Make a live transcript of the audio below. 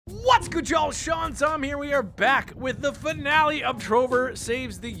What's good, y'all? Shaun here. We are back with the finale of Trover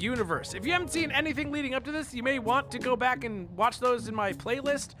Saves the Universe. If you haven't seen anything leading up to this, you may want to go back and watch those in my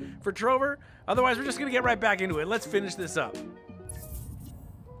playlist for Trover. Otherwise, we're just gonna get right back into it. Let's finish this up.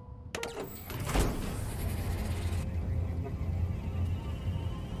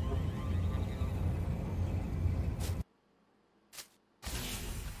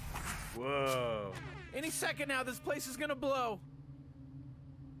 Whoa. Any second now, this place is gonna blow.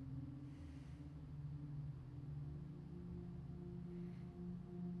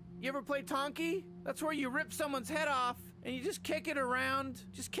 You ever play Tonki? That's where you rip someone's head off and you just kick it around.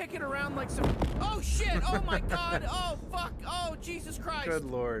 Just kick it around like some... Oh shit! Oh my god! Oh fuck! Oh Jesus Christ! Good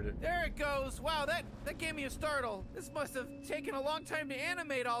lord. There it goes. Wow, that gave me a startle. This must have taken a long time to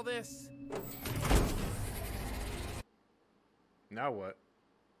animate all this. Now what?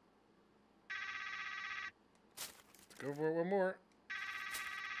 Let's go for it one more.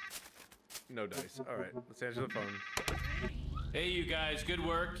 No dice. Alright, let's answer the phone. Hey, you guys, good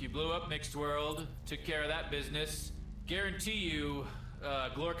work. You blew up Mixed World, took care of that business. Guarantee you,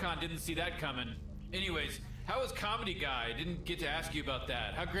 Glorcon didn't see that coming. Anyways, how was Comedy Guy? Didn't get to ask you about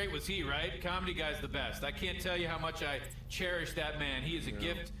that. How great was he, right? Comedy Guy's the best. I can't tell you how much I cherish that man. He is a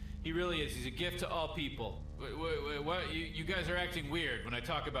gift. He really is. He's a gift to all people. Wait, what? You guys are acting weird when I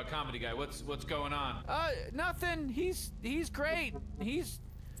talk about Comedy Guy. What's going on? Nothing. He's great.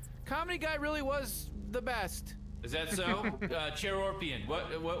 Comedy Guy really was the best. Is that so? Chair Orpian,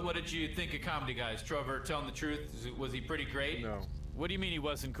 what did you think of Comedy Guys? Trover, telling the truth, was he pretty great? No. What do you mean he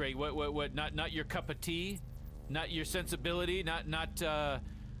wasn't great? What? Not your cup of tea? Not your sensibility? Not the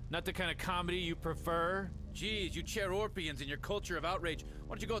kind of comedy you prefer? Geez, you Chair Orpians and your culture of outrage. Why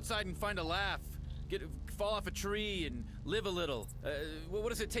don't you go outside and find a laugh? Fall off a tree and live a little. What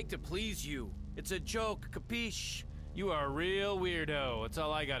does it take to please you? It's a joke, capiche? You are a real weirdo. That's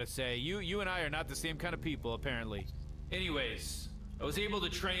all I gotta say. You and I are not the same kind of people, apparently. Anyways, I was able to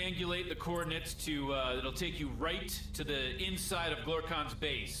triangulate the coordinates to, that'll take you right to the inside of Glorcon's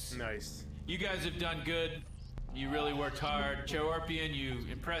base. Nice. You guys have done good. You really worked hard. Chair Orpian, you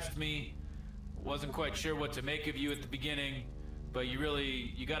impressed me. Wasn't quite sure what to make of you at the beginning, but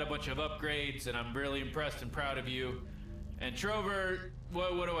you got a bunch of upgrades, and I'm really impressed and proud of you. And Trover,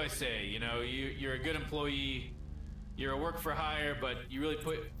 what do I say? You know, you're a good employee. You're a work for hire, but you really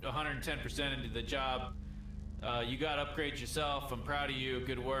put 110% into the job. You got upgrades yourself. I'm proud of you.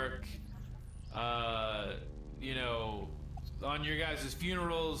 Good work. You know, on your guys'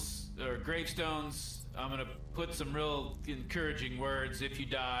 funerals or gravestones, I'm gonna put some real encouraging words if you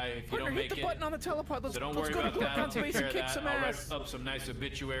die, if you don't make it. Hit the button on the telepod. Let's So don't go worry to about that. I'll Glorcon's take base care and of kick that. some I'll ass. write up some nice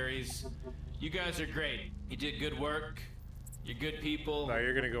obituaries. You guys are great. You did good work. You're good people. No,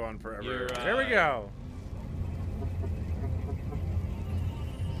 you're gonna go on forever. You're, There we go.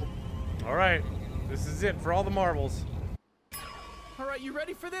 All right, this is it for all the marbles. All right, you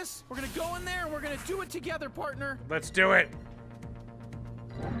ready for this? We're gonna go in there and we're gonna do it together, partner. Let's do it.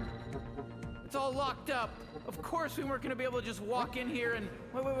 It's all locked up. Of course we weren't gonna be able to just walk in here and...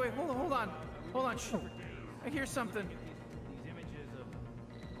 Wait, hold on. Shh. I hear something. These images of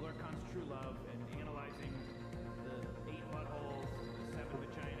Glorcon's true love and analyzing the 8 buttholes, the 7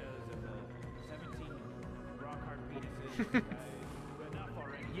 vaginas, and the 17 rock-hard penises. Enough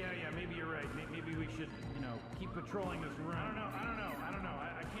already. Yeah, maybe you're right. Maybe we should, keep patrolling this room. I don't know.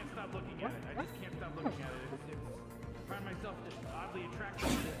 I can't stop looking at it. I just can't stop looking at it. I find myself just oddly attracted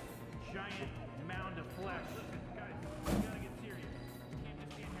to this giant mound of flesh. Guys, we gotta get serious. We can't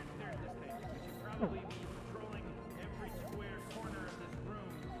just stand here and stare at this thing. We should probably be patrolling every square corner of this room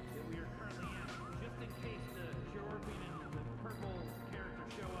that we are currently in, just in case the Georgian and the purple character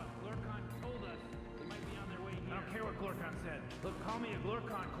show up. Glorcon told us they might be on their way here. I don't care what Glorcon said. Look, call me a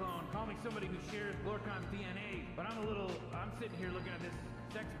Glorcon clone. Call me somebody who shares Glorcon's DNA. But I'm sitting here looking at this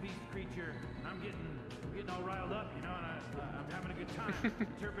sex beast creature, and I'm getting all riled up, and I'm having a good time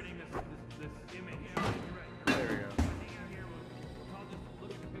interpreting this image. Yeah, you're right. There we go. Hang out here, we'll all just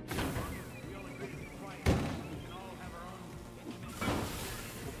look at the picture. We all agree to be quiet. We can all have our own moment with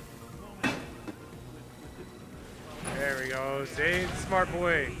this. There we go. See, smart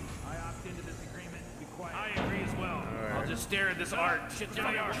boy. I opt into this agreement. Be quiet. I agree as well. right. I'll just stare at this art. Shit,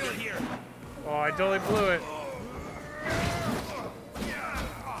 we're still here. Oh, I totally blew it.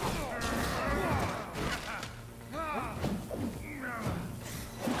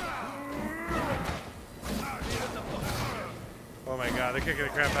 Oh my god, they're kicking the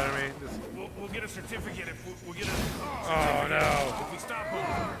crap out of me. We'll get a certificate if we'll get a. Oh no. If we stop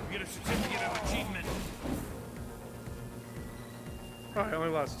them, we'll get a certificate of achievement. Oh, I only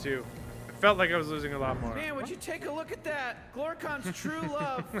lost 2. felt like I was losing a lot more. Man, would you take a look at that? Glorcon's true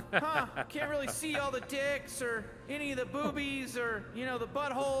love. Huh. Can't really see all the dicks or any of the boobies or, you know, the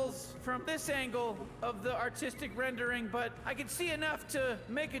buttholes from this angle of the artistic rendering, but I can see enough to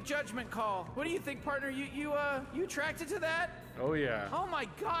make a judgment call. What do you think, partner? You attracted to that? Oh yeah. Oh my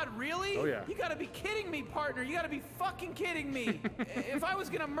God, really? Oh yeah. You gotta be kidding me, partner. You gotta be fucking kidding me. If I was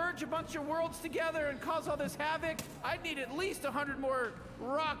gonna merge a bunch of worlds together and cause all this havoc, I'd need at least 100 more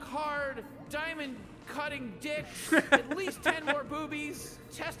rock hard, diamond cutting dicks, at least 10 more boobies,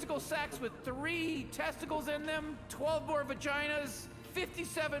 testicle sacks with 3 testicles in them, 12 more vaginas,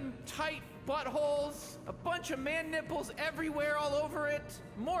 57 tight buttholes, a bunch of man nipples everywhere all over it,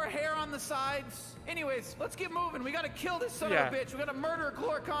 more hair on the sides. Anyways, let's get moving. We gotta kill this son of a bitch. We gotta murder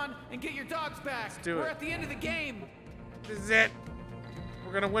Glorcon and get your dogs back. Let's do We're it. at the end of the game. This is it.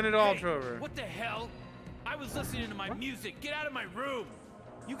 We're gonna win it all, Hey, Trover. what the hell? I was listening to my music. Get out of my room.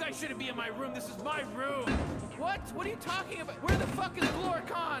 You guys shouldn't be in my room. This is my room. What? What are you talking about? Where the fuck is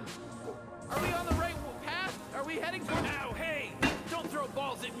Glorcon? Are we on the right path? Are we heading towards... Now, hey, don't throw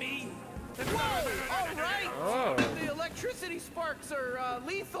balls at me. Whoa! All right! Oh. The electricity sparks are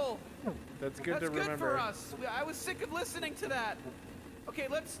lethal. That's good That's to remember. good for us. I was sick of listening to that. Okay,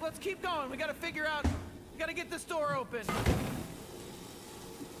 let's keep going. We gotta figure out. We gotta get this door open.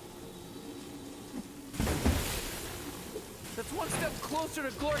 That's one step closer to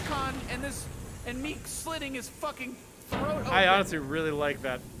Glorcon and me slitting his fucking throat open. I honestly really like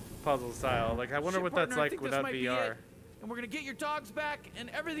that puzzle style. Like, I wonder Shit, what partner, that's I like think this without might be VR. it. And we're gonna get your dogs back, and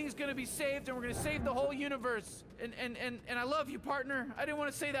everything's gonna be saved, and we're gonna save the whole universe. And I love you, partner. I didn't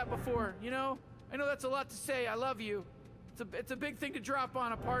want to say that before, you know? I know that's a lot to say. I love you. It's a big thing to drop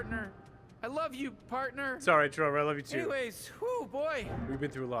on a partner. I love you, partner. Sorry, Trover. I love you too. Anyways, whew, boy. We've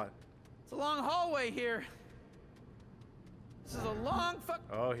been through a lot. It's a long hallway here. This is a long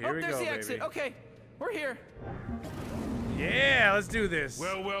Oh, here we there's go, the exit. baby. Okay, we're here. Yeah, let's do this.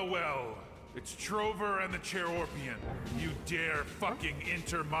 Well, well, well. It's Trover and the Chairorpian. You dare fucking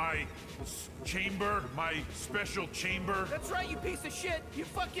enter my chamber? My special chamber? That's right, you piece of shit. You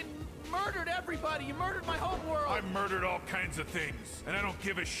fucking murdered everybody. You murdered my home world. I murdered all kinds of things, and I don't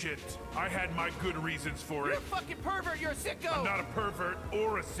give a shit. I had my good reasons for You're it. a fucking pervert. You're a sicko. I'm not a pervert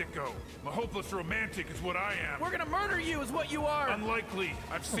or a sicko. I'm a hopeless romantic is what I am. We're gonna murder you is what you are. Unlikely.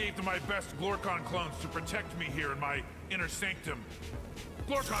 I've saved my best Glorcon clones to protect me here in my inner sanctum.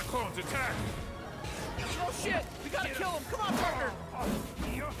 Glorcon clones, attack! Oh shit! We gotta kill him! Come on, partner!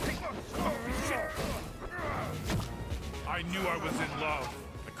 I knew I was in love.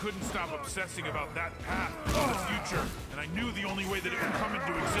 I couldn't stop obsessing about that path to the future, and I knew the only way that it would come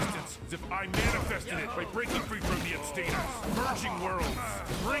into existence is if I manifested it by breaking free from the abstainers, merging worlds,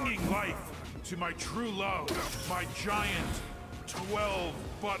 bringing life to my true love, my giant 12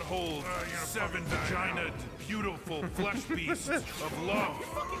 buttholes, 7 vagina, beautiful flesh beast of love.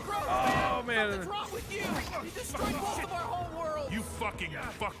 Fucking gross! Oh, man. Something's wrong with you! You destroyed both of our home worlds! You fucking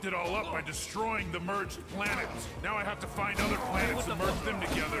fucked it all up by destroying the merged planets. Now I have to find other planets and merge them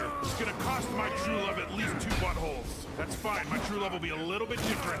together. It's gonna cost my true love at least 2 buttholes. That's fine, my true love will be a little bit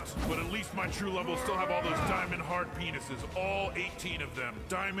different, but at least my true love will still have all those diamond hard penises, all 18 of them.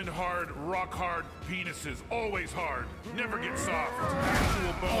 Diamond hard, rock hard penises, always hard, never get soft.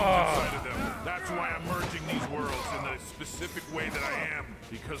 Actual bones inside of them. That's why I'm merging these worlds in the specific way that I am.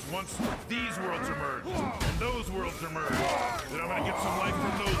 Because once these worlds are merged, and those worlds are merged, then I'm gonna get some life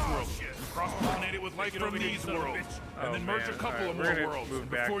from those worlds, and cross-pollinate it with life from these worlds, and then merge a couple of more worlds. And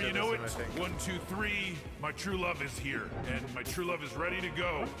before you know it, 1, 2, 3, my true love is here, and my true love is ready to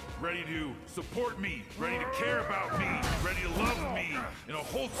go, ready to support me, ready to care about me, ready to love me in a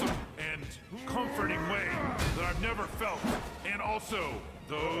wholesome and comforting way that I've never felt. And also,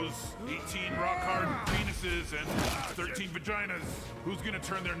 those 18 rock-hard penises and 13 vaginas, who's gonna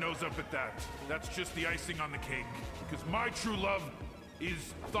turn their nose up at that? That's just the icing on the cake. Because my true love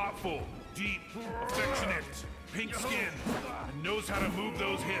is thoughtful, deep, affectionate, pink skin, and knows how to move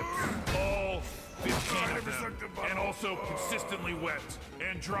those hips. All 15 of them. And also consistently wet.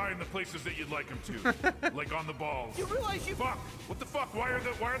 And dry in the places that you'd like them to. Like on the balls. You realize you... Fuck! What the fuck? Why are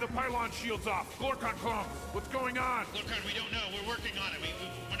the pylon shields off? Glorcon clones, what's going on? Glorcon, we don't know. We're working on it.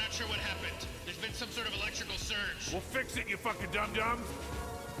 We're not sure what happened. There's been some sort of electrical surge. We'll fix it, you fucking dum-dums.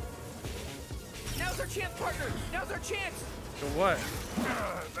 Now's our chance, partner! Now's our chance! So what?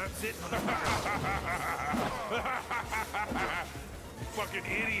 That's it. You fucking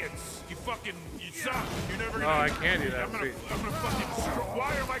idiots. You suck. You're never gonna... Oh, I can do that. I'm gonna Sweet. fucking...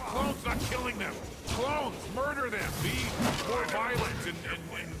 Why are my clones not killing them? Clones, murder them. Be more violent and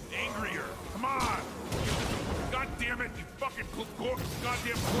angrier. Come on. God damn it, you fucking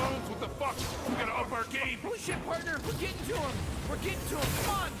goddamn clones. What the fuck? We gotta up our game. Holy shit, partner! We're getting to him! We're getting to him!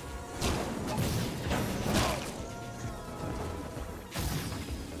 Come on!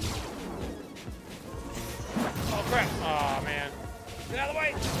 Oh crap! Oh man! Get out of the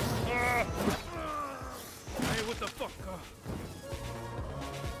way! Hey, what the fuck?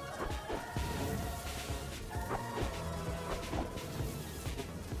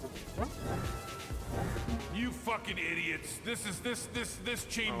 You fucking idiots. This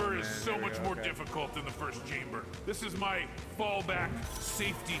chamber is so much more difficult than the first chamber. This is my fallback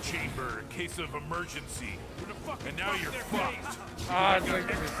safety chamber in case of emergency. And now you're fucked. I've got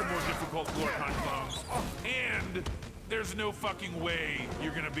extra more difficult Glorkon clones. And there's no fucking way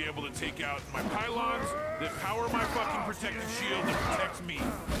you're gonna be able to take out my pylons that power my fucking protective shield that protects me.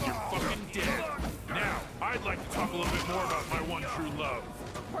 You're fucking dead. Now, I'd like to talk a little bit more about my one true love.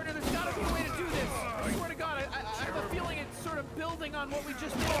 Partner, there's gotta be a way to do this. I swear to God, I have a feeling it's sort of building on what we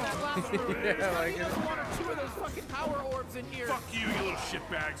just did in that last room. There's gotta be another one or two of those fucking power orbs in here. Fuck you, you little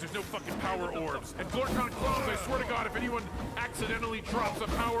shitbags. There's no fucking power orbs. And Glorkon clones, I swear to God, if anyone accidentally drops a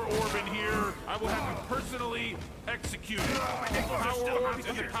power orb in here, I will have you personally executed. Power orbs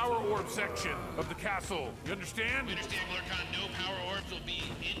in the power orb section of the castle. You understand? We understand, Glorkon. No power orbs will be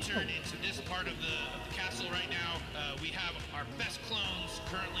entered into this part of the castle right now. We have our best clones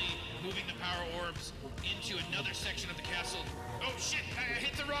currently moving the power orbs into another section of the castle. Oh shit, I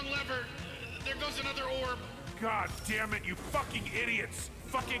hit the wrong lever. There goes another orb. God damn it, you fucking idiots!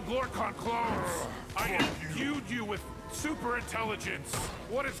 Fucking Glorkon clones! I imbued you with super intelligence.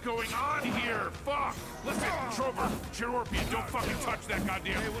 What is going on here? Fuck! Listen, Trover, Cherorpian, don't fucking touch that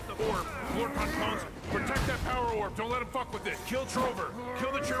goddamn orb. Glorkon clones, protect that power orb. Don't let him fuck with it. Kill Trover.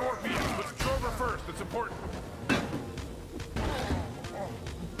 Kill the Cherorpian. But Trover first. That's important.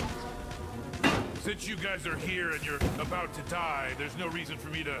 Since you guys are here and you're about to die, there's no reason for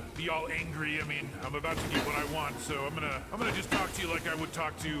me to be all angry. I mean, I'm about to get what I want, so I'm gonna just talk to you like I would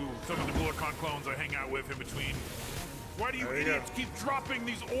talk to some of the Glorkon clones I hang out with in between. Why do you idiots keep dropping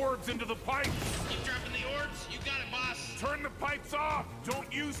these orbs into the pipes? Keep dropping the orbs? You got it, boss. Turn the pipes off!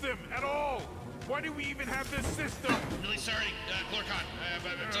 Don't use them at all! Why do we even have this system? Really sorry, Glorkon.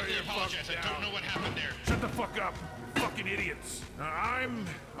 I deeply apologize. I don't know what happened there. Shut the fuck up. Fucking idiots. I'm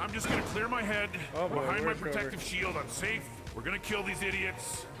just gonna clear my head behind my protective shield. I'm safe. We're gonna kill these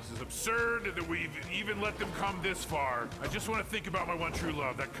idiots. This is absurd that we've even let them come this far. I just want to think about my one true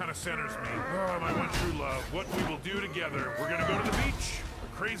love. That kind of centers me. Oh, my one true love. What we will do together. We're gonna go to the beach.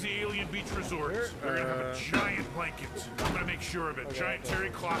 A crazy alien beach resort. We're gonna have a giant blanket. I'm gonna make sure of it. Giant terry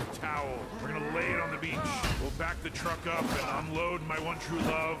cloth towel. We're gonna lay it on the beach. We'll back the truck up and unload my one true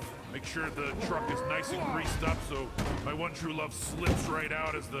love. Make sure the truck is nice and greased up so my one true love slips right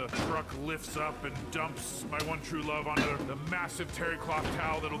out as the truck lifts up and dumps my one true love onto the massive terry cloth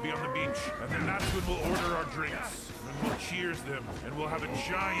towel that'll be on the beach. And then that's when we'll order our drinks. And we'll cheers them. And we'll have a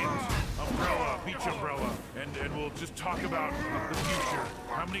giant umbrella, beach umbrella. And we'll just talk about the future.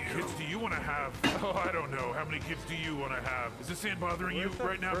 How many kids do you want to have? Oh, I don't know. How many kids do you want to have? Is the sand bothering you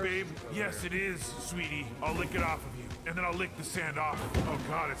right now, babe? Yes, it is, sweetie. I'll lick it off of you. And then I'll lick the sand off. Oh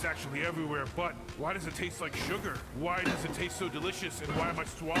God, it's actually everywhere. But why does it taste like sugar? Why does it taste so delicious? And why am I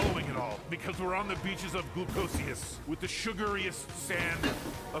swallowing it all? Because we're on the beaches of Glucosius with the sugariest sand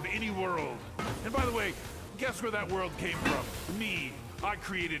of any world. And by the way, guess where that world came from? Me. I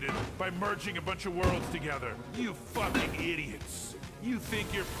created it by merging a bunch of worlds together. You fucking idiots. You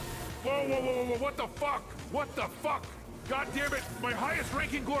think you're... Whoa, whoa, whoa, whoa, what the fuck? What the fuck? God damn it, my highest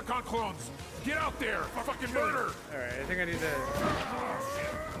ranking Glorkon clones. Get out there, fucking murder. All right, I think I need to.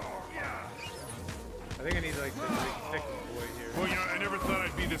 I think I need to like stick this boy here. Well, you know, I never thought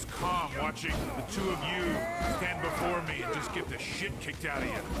I'd be this calm watching the two of you stand before me and just get the shit kicked out of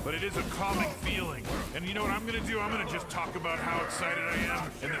you. But it is a calming feeling. And you know what I'm gonna do? I'm gonna just talk about how excited I am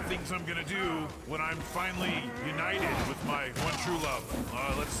and the things I'm gonna do when I'm finally united with my one true love.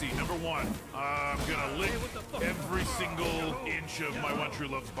 Let's see, number one, I'm gonna lick every single inch of my one true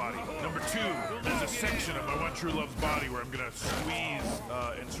love's body. Number two, there's a section of my one true love's body where I'm gonna squeeze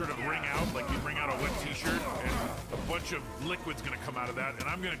and sort of wring out, like you wring out a wet t-shirt, and a bunch of liquid's gonna come out of that, and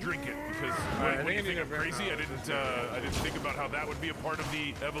I'm gonna drink it because what do you think I'm crazy? I didn't think about how that would be a part of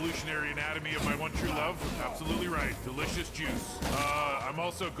the evolutionary anatomy of my one true love. Absolutely right, delicious juice. I'm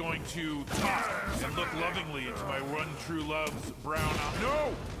also going to talk and look lovingly into my one true love's brown eye.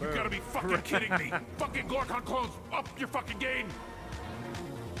 No, you gotta be fucking kidding me! Fucking Glorkon clones, up your fucking game!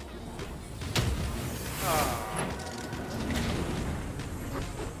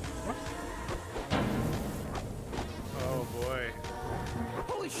 Oh boy.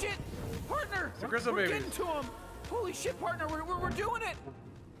 Holy shit! Partner! The crystal We're babies. getting to him! Holy shit, partner, we're doing it.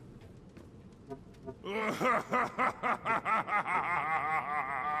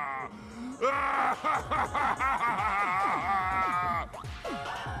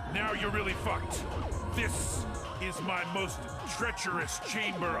 Now you're really fucked. This is my most treacherous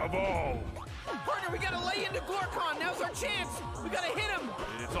chamber of all. Partner, we gotta lay into Glorkon. Now's our chance. We gotta hit him.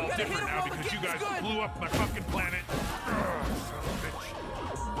 It's all different now because you guys blew up my fucking planet. Son of a bitch.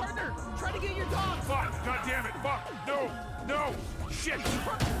 Partner, try to get your dog. Fuck, god damn it, fuck, no, shit.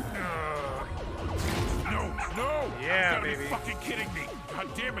 No. Yeah, you gotta baby. be fucking kidding me. God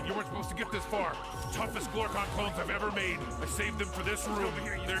damn it, you weren't supposed to get this far. Toughest Glorkon clones I've ever made. I saved them for this room.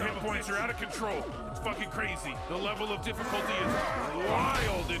 Their hit points are out of control. It's fucking crazy. The level of difficulty is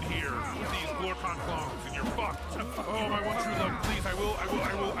wild in here with these Glorkon clones, and you're fucked. Oh, my one true love, please, I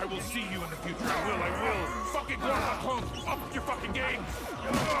will see you in the future. I will. Fucking Glorkon clones, up your fucking game.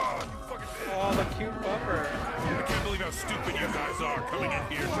 Oh, you fucking Oh, the cute bumper. I can't believe how stupid you guys are coming in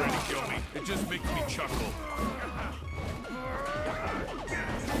here trying to kill me. It just makes me chuckle.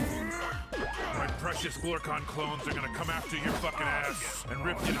 My precious Glorkon clones are gonna come after your fucking ass and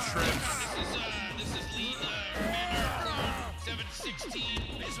rip you to shreds. This is lead Commander 716.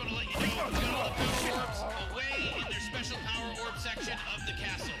 I just want to let you know we got all the power orbs away in their special power orb section of the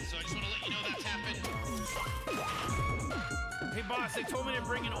castle. So I just want to let you know that's happened. Hey, boss, they told me to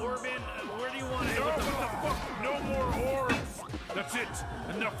bring an orb in. Where do you want it? No, what the fuck? No more orbs! That's it!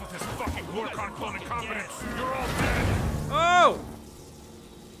 Enough with this fucking Glorkon clone incompetence! You're all dead! Oh!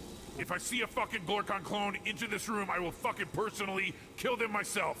 If I see a fucking Glorkon clone into this room, I will fucking personally kill them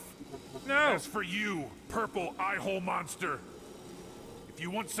myself. No! As for you, purple eye-hole monster, if you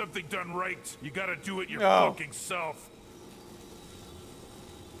want something done right, you gotta do it your No. fucking self.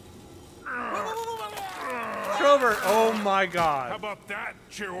 Trover! Oh my How god. about that,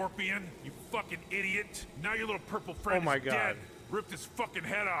 Cheorpian? You fucking idiot. Now your little purple friend Oh my is God. dead. Ripped his fucking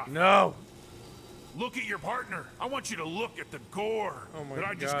head off. No! Look at your partner. I want you to look at the gore Oh my that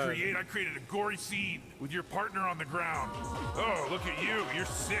I just God. created. I created a gory scene with your partner on the ground. Oh, look at you. You're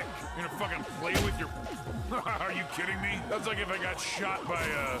sick. You're gonna fucking play with your... Are you kidding me? That's like if I got shot by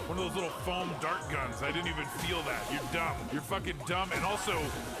one of those little foam dart guns. I didn't even feel that. You're dumb. You're fucking dumb and also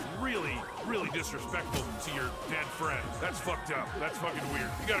really, really disrespectful to your dead friend. That's fucked up. That's fucking weird.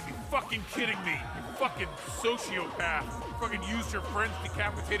 You gotta be fucking kidding me. You fucking sociopath. You fucking used your friend's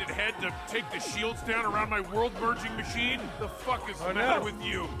decapitated head to take the shields down around my world-merging machine? The fuck is the matter with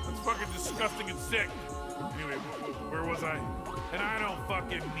you? That's fucking disgusting and sick. Anyway, where was I? And I don't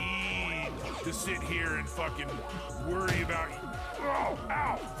fucking need to sit here and fucking worry about you. Oh,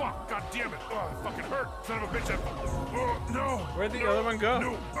 ow, fuck, god damn it. Oh, it fucking hurt. Son of a bitch. Oh, no. Where'd the other one go?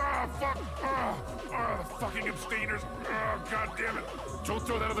 No, fuck. The fucking abstainers. Oh, god damn it. Don't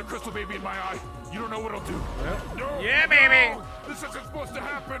throw that other crystal baby in my eye. You don't know what it'll do. Yep. No. Yeah, baby. No, this isn't supposed to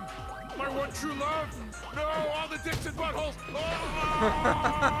happen. My one true love. No, all the dicks and buttholes.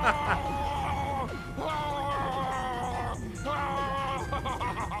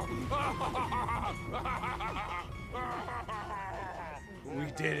 We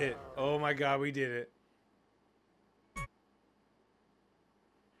did it. Oh my god, we did it.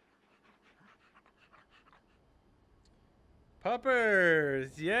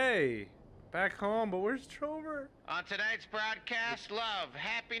 Puppers! Yay! Back home, but where's Trover? On tonight's broadcast, love,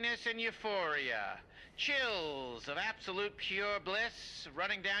 happiness, and euphoria. Chills of absolute pure bliss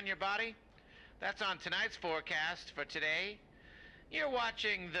running down your body. That's on tonight's forecast for today. You're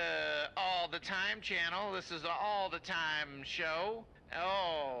watching the All the Time channel. This is the All the Time show.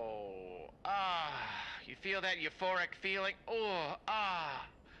 You feel that euphoric feeling?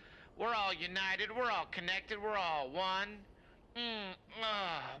 We're all united. We're all connected. We're all one.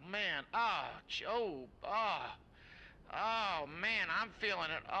 Man. Oh, man, I'm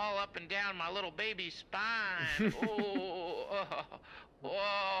feeling it all up and down my little baby spine. Whoa,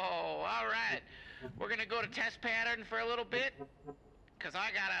 all right. We're gonna go to test pattern for a little bit. Cause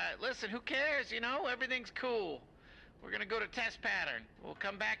I gotta, listen, who cares, you know? Everything's cool. We're gonna go to test pattern. We'll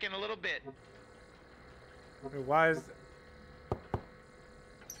come back in a little bit. Why is...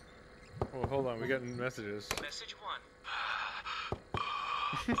 Oh, hold on, we got messages. Message 1.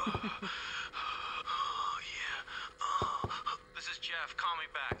 This is Jeff. Call me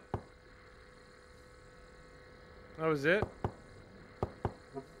back. That was it?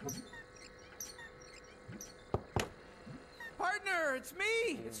 Partner, it's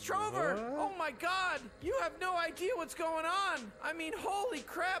me! It's Trover! What? Oh my god! You have no idea what's going on! I mean, holy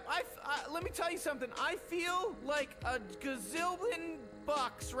crap! Let me tell you something. I feel like a gazillion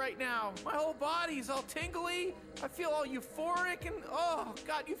bucks right now. My whole body's all tingly. I feel all euphoric and... Oh,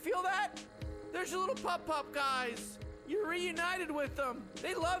 God, you feel that? There's your little pup guys. You're reunited with them.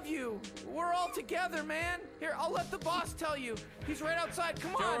 They love you. We're all together, man. Here, I'll let the boss tell you. He's right outside.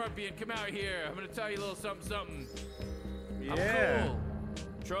 Come on. Scorpion, come out here. I'm gonna tell you a little something. Yeah. I'm cool.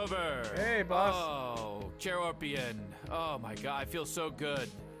 Trover. Hey, boss. Oh, Scorpion. Oh my God, I feel so good.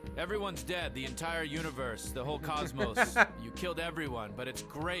 Everyone's dead. The entire universe, the whole cosmos. You killed everyone, but it's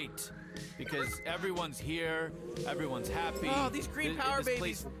great. Because everyone's here, everyone's happy. Oh, these green power this babies,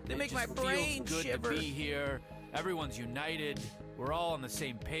 place, they it make my just brain feels good shiver. to be here. Everyone's united. We're all on the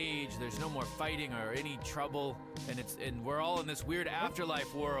same page. There's no more fighting or any trouble, and we're all in this weird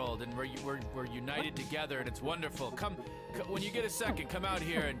afterlife world, and we're united together, and it's wonderful. Come when you get a second, come out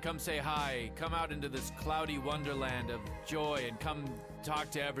here and come say hi. Come out into this cloudy wonderland of joy and come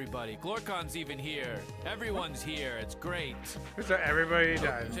talk to everybody. Glorkon's even here. Everyone's here. It's great. So everybody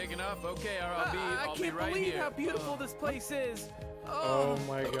died. You taking off? Okay, I'll be I I'll be can't right believe here. how beautiful this place is. Oh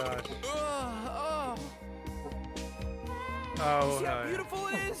my gosh. Oh. Oh, See how beautiful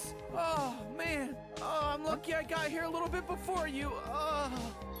it is? Oh, man. Oh, I'm lucky I got here a little bit before you. Oh.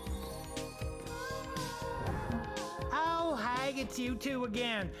 Oh, hi, it's you two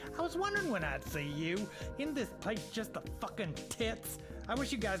again. I was wondering when I'd see you. Isn't this place just the fucking tits? I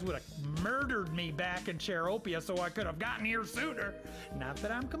wish you guys would have murdered me back in Cheropia so I could have gotten here sooner. Not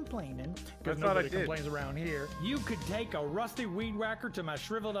that I'm complaining, because I thought I nobody did. complains around here. You could take a rusty weed whacker to my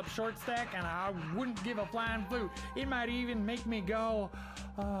shriveled up short stack and I wouldn't give a flying flute. It might even make me go,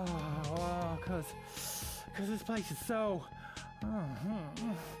 cause this place is so,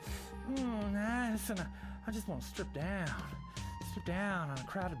 nice, and I just want to strip down on a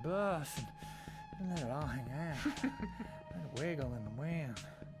crowded bus and let it all hang out. Let it wiggle in the wind.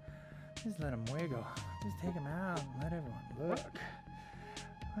 Just let them wiggle. Just take them out and let everyone look.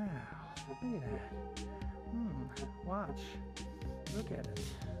 Wow, look at that. Watch. Look at it.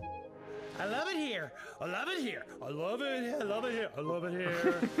 I love it here. I love it here. I love it. I love it here. I love it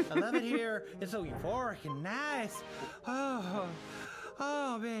here. I love it here. It's so euphoric and nice. Oh,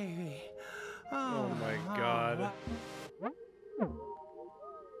 baby. Oh my God.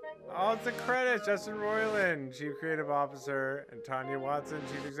 Oh, it's the credits. Justin Roiland, Chief Creative Officer, and Tanya Watson,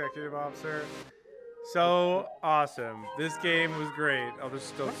 Chief Executive Officer. So awesome. This game was great. Oh, there's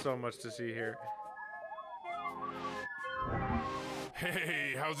still so much to see here.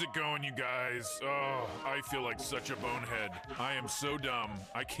 Hey, how's it going, you guys? Oh, I feel like such a bonehead. I am so dumb.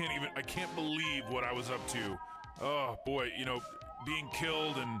 I can't believe what I was up to. Oh, boy, you know, being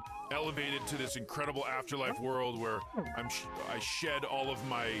killed and elevated to this incredible afterlife world where I shed all of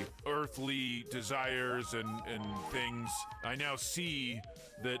my earthly desires and things. I now see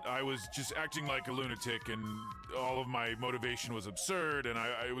that I was just acting like a lunatic and all of my motivation was absurd and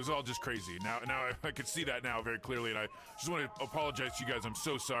it was all just crazy. Now I could see that now very clearly, and I just want to apologize to you guys. I'm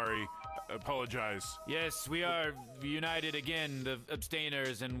so sorry. I apologize. Yes, we are united again, the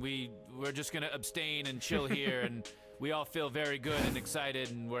abstainers, and we're just gonna abstain and chill here, and we all feel very good and excited,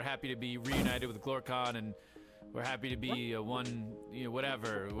 and we're happy to be reunited with Glorkon, and we're happy to be one, you know,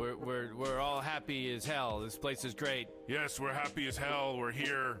 whatever. We're all happy as hell. This place is great. Yes, we're happy as hell. We're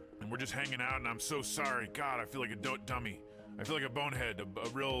here, and we're just hanging out, and I'm so sorry. God, I feel like a dummy. I feel like a bonehead, a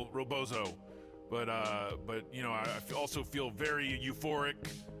real bozo. But you know, I also feel very euphoric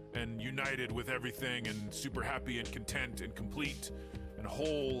and united with everything, and super happy and content and complete and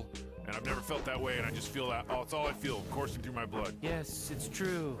whole. And I've never felt that way, and I just feel that. Oh, it's all I feel, coursing through my blood. Yes, it's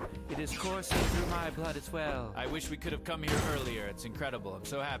true. It is coursing through my blood as well. I wish we could have come here earlier. It's incredible. I'm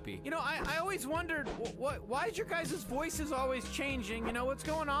so happy. You know, I always wondered, why is your guys' voices always changing? You know, what's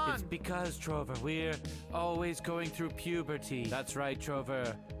going on? It's because, Trover, we're always going through puberty. That's right,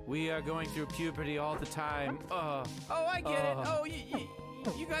 Trover. We are going through puberty all the time. Oh, I get it. Oh,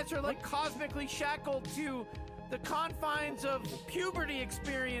 you guys are like cosmically shackled to the confines of puberty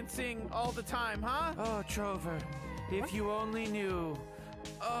experiencing all the time, huh? Oh, Trover, if you only knew.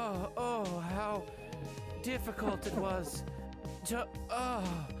 Oh, how difficult it was to,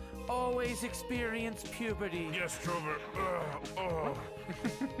 always experience puberty. Yes, Trover.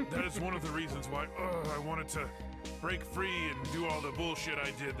 That is one of the reasons why I wanted to break free and do all the bullshit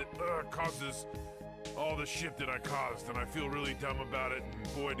I did that causes all the shit that I caused, and I feel really dumb about it,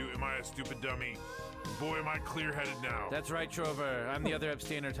 and boy, am I a stupid dummy. Boy, am I clear-headed now. That's right, Trover. I'm the other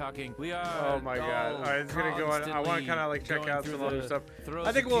abstainer talking. We are. Oh my God! All right, it's gonna go on. I want to kind of like check out some other stuff.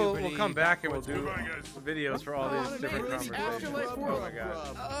 I think we'll come back and we'll do videos for all these different conversations. Afterlife Oh world. my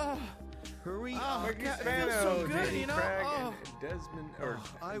God! Hurry Oh, up. God, it feels so good, Danny you know? Craig, Oh. and Desmond or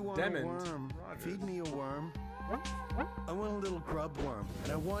I want Demond. a worm. Rogers. Feed me a worm. I want a little grub worm,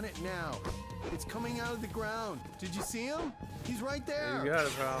 and I want it now. It's coming out of the ground. Did you see him? He's right there. You got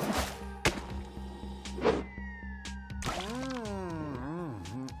it, pal.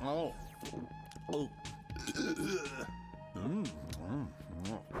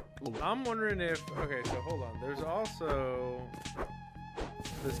 I'm wondering if. Okay, so hold on. There's also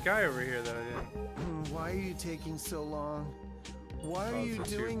this guy over here that I didn't. Why are you taking so long? Why are you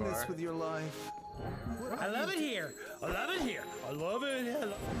doing this with your life? I love it here. I love it here. I love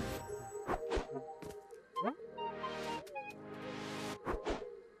it.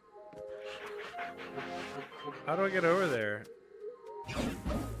 How do I get over there?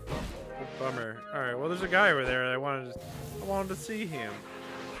 Bummer. All right. Well, there's a guy over there. I wanted to see him.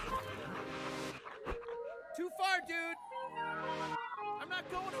 Too far, dude. I'm not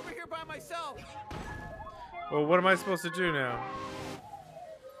going over here by myself. Well, what am I supposed to do now?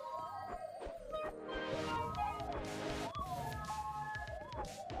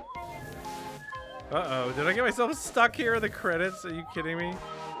 Uh-oh. Did I get myself stuck here in the credits? Are you kidding me?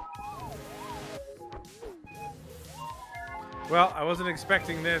 Well, I wasn't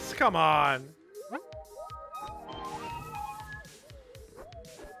expecting this. Come on.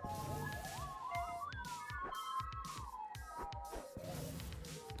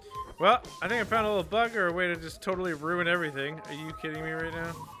 Well, I think I found a little bug or a way to just totally ruin everything. Are you kidding me right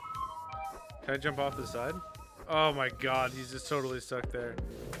now? Can I jump off the side? Oh my god, he's just totally stuck there.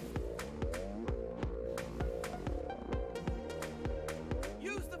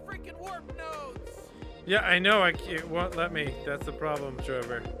 Use the freaking warp nodes. Yeah, I know. It won't let me. That's the problem,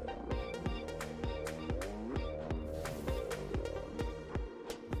 Trover.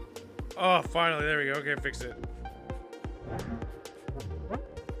 Oh, finally. There we go. Okay, fix it.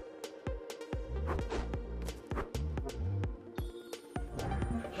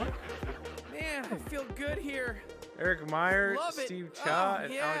 Man, I feel good here. Eric Meyer, Love it. Steve Cha, Oh,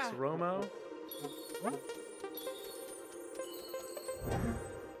 and yeah. Alex Romo.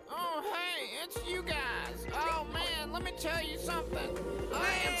 Oh, hey, it's you guys. Oh, man, let me tell you something. I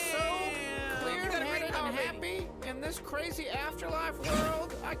am so clear-headed and happy in this crazy afterlife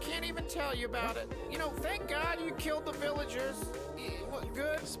world. I can't even tell you about it. You know, thank God you killed the villagers. What,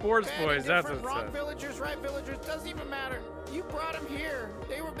 good, Sports bad, boys, that's indifferent, what's wrong up. villagers, right villagers, doesn't even matter. You brought them here.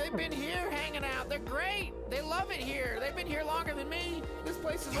 They've been here hanging out. They're great. They love it here. They've been here longer than me. This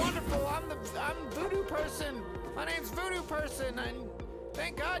place is wonderful. I'm Voodoo Person. My name's Voodoo Person, and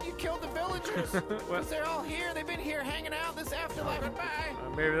thank God you killed the villagers. Because they're all here. They've been here hanging out this afterlife. Goodbye.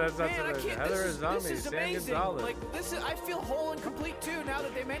 Maybe that's not Man, I so can't. Heather is on This me. is Sam amazing. Gonzalez. Like this is. I feel whole and complete too. Now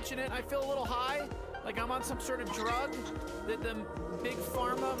that they mention it, I feel a little high. Like I'm on some sort of drug that the big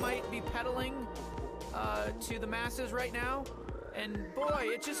pharma might be peddling to the masses right now. And boy,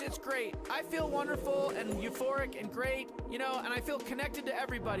 it's great. I feel wonderful and euphoric and great, you know, and I feel connected to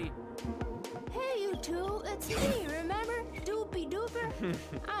everybody. Hey, you two, it's me, remember? Doopy Dooper?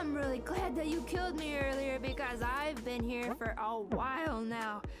 I'm really glad that you killed me earlier because I've been here for a while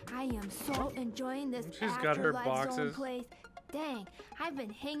now. I am so enjoying this She's got her afterlife zone boxes. place. Dang, I've been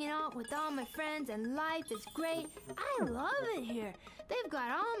hanging out with all my friends and life is great. I love it here. They've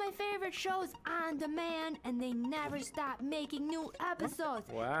got all my favorite shows on demand and they never stop making new episodes.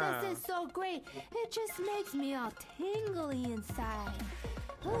 Wow. This is so great. It just makes me all tingly inside.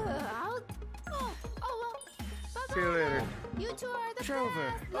 Well, See you later. you two are the Trover.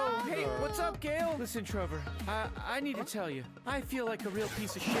 best. Oh, hey, Love what's you. up, Gail? Listen, Trover, I need to tell you, I feel like a real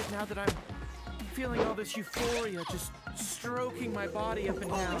piece of shit now that I'm feeling all this euphoria just stroking my body up and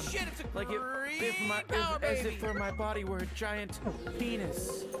down. Holy shit, it's a Like power as baby. if my body were a giant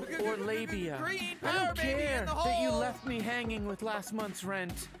penis or labia. Green I power don't baby in care the that you hole. left me hanging with last month's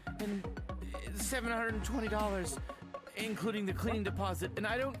rent and $720, including the cleaning deposit, and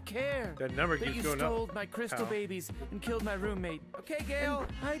I don't care That number that keeps you going up, stole my crystal pal. babies and killed my roommate. Okay, Gail,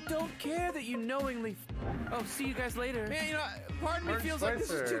 I don't care that you knowingly. Oh, see you guys later. Man, you know, part of me Mark feels like this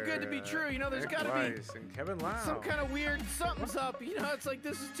is too Spicer, good to be true. You know, there's Eric got to be Weiss, and Kevin Lau. some kind of weird something's up. You know, it's like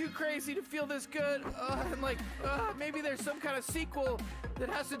this is too crazy to feel this good. And like, maybe there's some kind of sequel that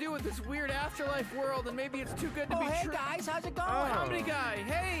has to do with this weird afterlife world, and maybe it's too good to be true. guys, how's it going? Comedy guy,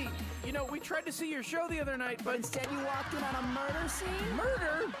 hey, you know, we tried to see your show the other night, but Instead, you walked in on a murder scene?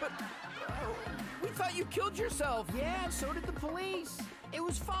 murder? But we thought you killed yourself. Yeah, and so did the police. It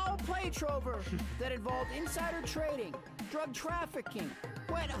was foul play, Trover, that involved insider trading, drug trafficking,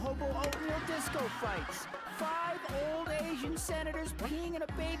 wet hobo oatmeal disco fights, 5 old Asian senators peeing in a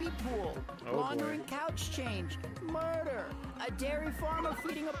baby pool, Oh, laundering couch change, murder, a dairy farmer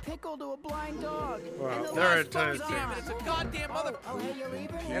feeding a pickle to a blind dog. Wow, and the there are a list ton goes of on. things. It's a goddamn mother. Oh, hey, you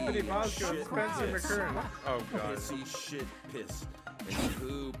leaving? Anthony Hey, Bosco and shit, Spencer piss. McCurran. Oh god. Pissy shit piss. and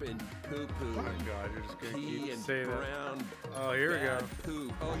poop and poo-poo. Oh God, you're just gonna Pee keep and saying that. brown. Oh, here we go. bad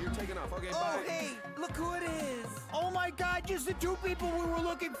Poop. Oh, you're taking off. Okay, Oh, bye. hey, look who it is. Oh my God, just the two people we were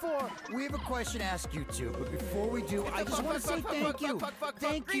looking for. We have a question to ask you two, but before we do, I just want to say thank you.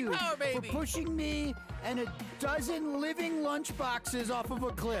 Thank you for pushing me and a dozen living lunch boxes off of a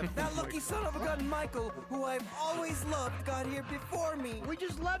cliff. That lucky son of a gun, Michael, who I've always loved, got here before me. We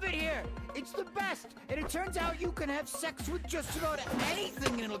just love it here. It's the best. And it turns out you can have sex with just about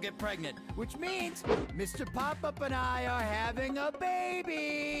anything and it'll get pregnant. Which means Mr. Pop-Up and I are having a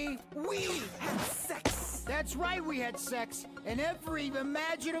baby. We had sex. That's right, we had sex in every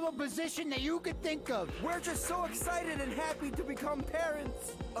imaginable position that you could think of. We're just so excited and happy to become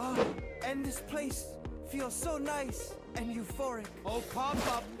parents. And this place feels so nice and euphoric. Oh,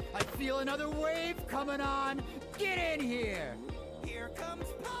 Pop-Up, I feel another wave coming on. Get in here. Here comes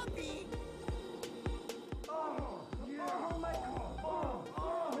Poppy.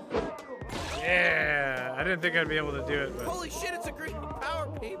 Yeah, I didn't think I'd be able to do it, but Holy shit, it's a green power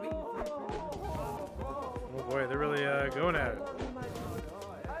baby. oh boy, they're really going at it.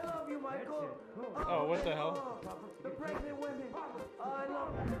 I love you, Michael. Oh, what the hell? The pregnant women. I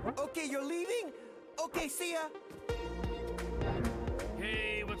love you. Okay, you're leaving? Okay, see ya.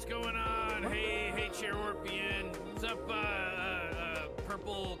 Hey, what's going on? Hey, Cherorpian. What's up,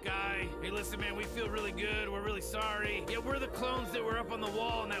 purple guy? Hey, listen, man, we feel really good. We're really sorry. Yeah, we're the clones that were up on the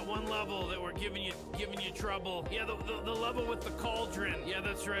wall in that one level that were giving you trouble. Yeah, the level with the cauldron. Yeah,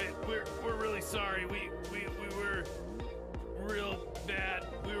 that's right. We're really sorry. We were real bad.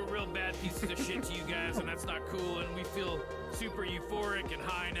 We were real bad pieces of shit to you guys, and that's not cool. And we feel super euphoric and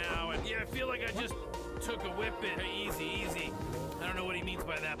high now. And yeah, I feel like I just took a whipping. Hey, easy. I don't know what he means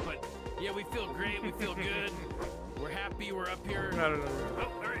by that, but yeah, we feel great. We feel good. We're happy. We're up here. No.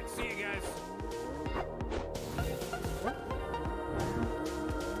 Oh, all right. See you guys.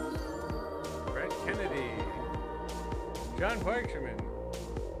 Brett Kennedy, John Parkman,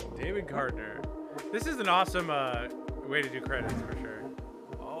 David Gardner. This is an awesome way to do credits for sure.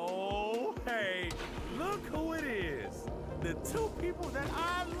 Oh, hey, look who it is. The two people that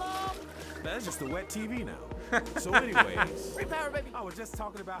I love. That's just the wet TV now. So anyways, Green power baby. I was just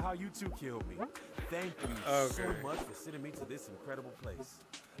talking about how you two killed me. Thank you so much for sending me to this incredible place.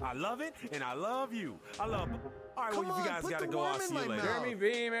 I love it, and I love you. I love it. All right, Come well, if you on, guys put got to the go, I'll worm in see you my later. mouth. Jeremy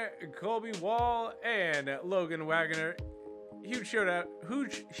Beam, Colby Wall, and Logan Wagner. Huge shout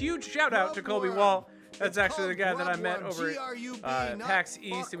out to Colby Grubworm. Wall. That's It's actually the guy called that I met Grubworm, over G-R-U-B, at not PAX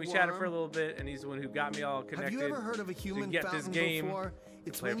East, and we chatted for a fuckworm. little bit, and he's the one who got me all connected. Have you ever heard of a human to get this fountain game. before?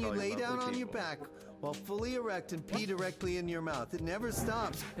 It's play when you probably lay down lovely on your people. back while fully erect and pee directly in your mouth. It never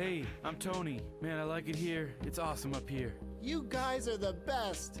stops. Hey, I'm Tony. Man, I like it here. It's awesome up here. You guys are the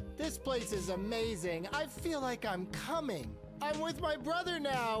best. This place is amazing. I feel like I'm coming. I'm with my brother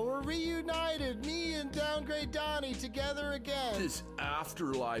now. We're reunited. Me and Downgrade Donnie together again. This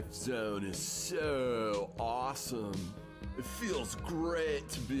afterlife zone is so awesome. It feels great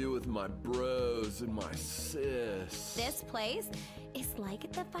to be with my bros and my sis. This place is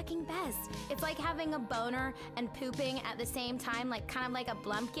like the fucking best. It's like having a boner and pooping at the same time, like kind of like a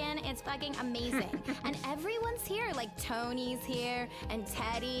blumpkin. It's fucking amazing. And everyone's here, like Tony's here, and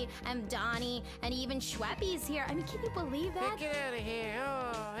Teddy, and Donnie, and even Schweppy's here. I mean, can you believe that? Get out of here.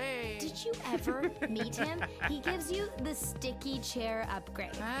 Oh, hey. Did you ever meet him? He gives you the sticky chair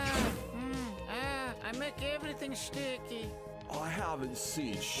upgrade. I make everything sticky. I haven't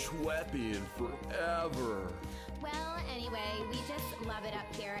seen Schweppy in forever. Well, anyway, we just love it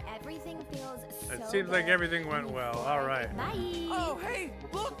up here. Everything feels so It seems like good. everything went well. All right. Bye. Oh, hey,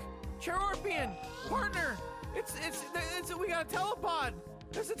 look, Cherorpian, partner. It's we got a telepod.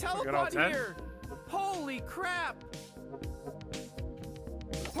 There's a all telepod 10? here. Holy crap.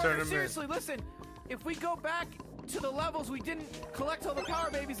 Turn Partner, 'em in. seriously, listen. If we go back to the levels we didn't collect all the power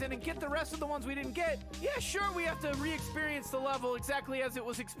babies in and get the rest of the ones we didn't get, yeah, sure, we have to re-experience the level exactly as it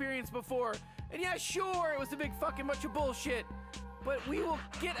was experienced before. And yeah, sure, it was a big fucking bunch of bullshit. But we will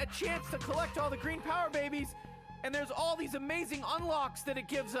get a chance to collect all the green power babies, and there's all these amazing unlocks that it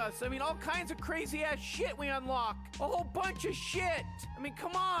gives us. I mean, all kinds of crazy ass shit we unlock. A whole bunch of shit. I mean,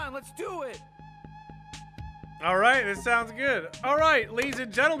 come on, let's do it. All right, this sounds good. All right, ladies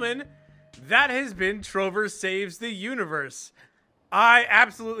and gentlemen, that has been Trover Saves the Universe. I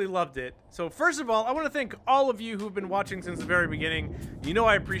absolutely loved it. So first of all, I want to thank all of you who've been watching since the very beginning. You know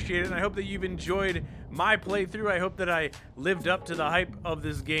I appreciate it, and I hope that you've enjoyed my playthrough. I hope that I lived up to the hype of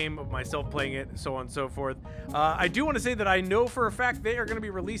this game, of myself playing it, so on and so forth. I do want to say that I know for a fact they are going to be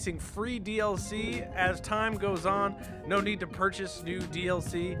releasing free DLC as time goes on. No need to purchase new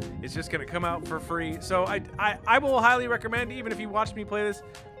DLC. It's just going to come out for free. So I will highly recommend, even if you watch me play this,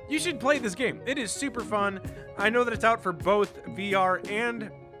 you should play this game. It is super fun. I know that it's out for both VR and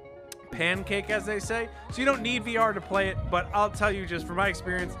Pancake, as they say, so you don't need VR to play it, but I'll tell you just from my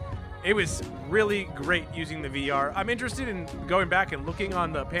experience, it was really great using the VR. I'm interested in going back and looking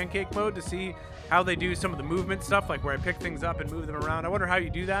on the Pancake mode to see how they do some of the movement stuff, like where I pick things up and move them around. I wonder how you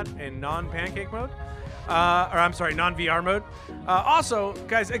do that in non-Pancake mode. Or I'm sorry, non-VR mode. Also,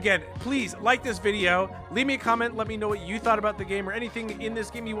 guys, again, please like this video. Leave me a comment. Let me know what you thought about the game or anything in this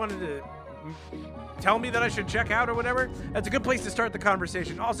game you wanted to tell me that I should check out or whatever. That's a good place to start the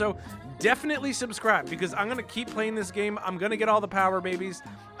conversation. Also, definitely subscribe because I'm going to keep playing this game. I'm going to get all the power babies.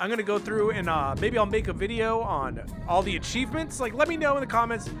 I'm going to go through and maybe I'll make a video on all the achievements. Like, let me know in the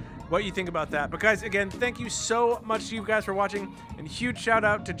comments what you think about that. But guys, again, thank you so much to you guys for watching, and huge shout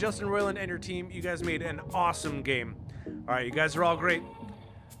out to Justin Roiland and your team. You guys made an awesome game. All right, you guys are all great.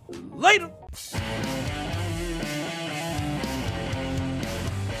 Later!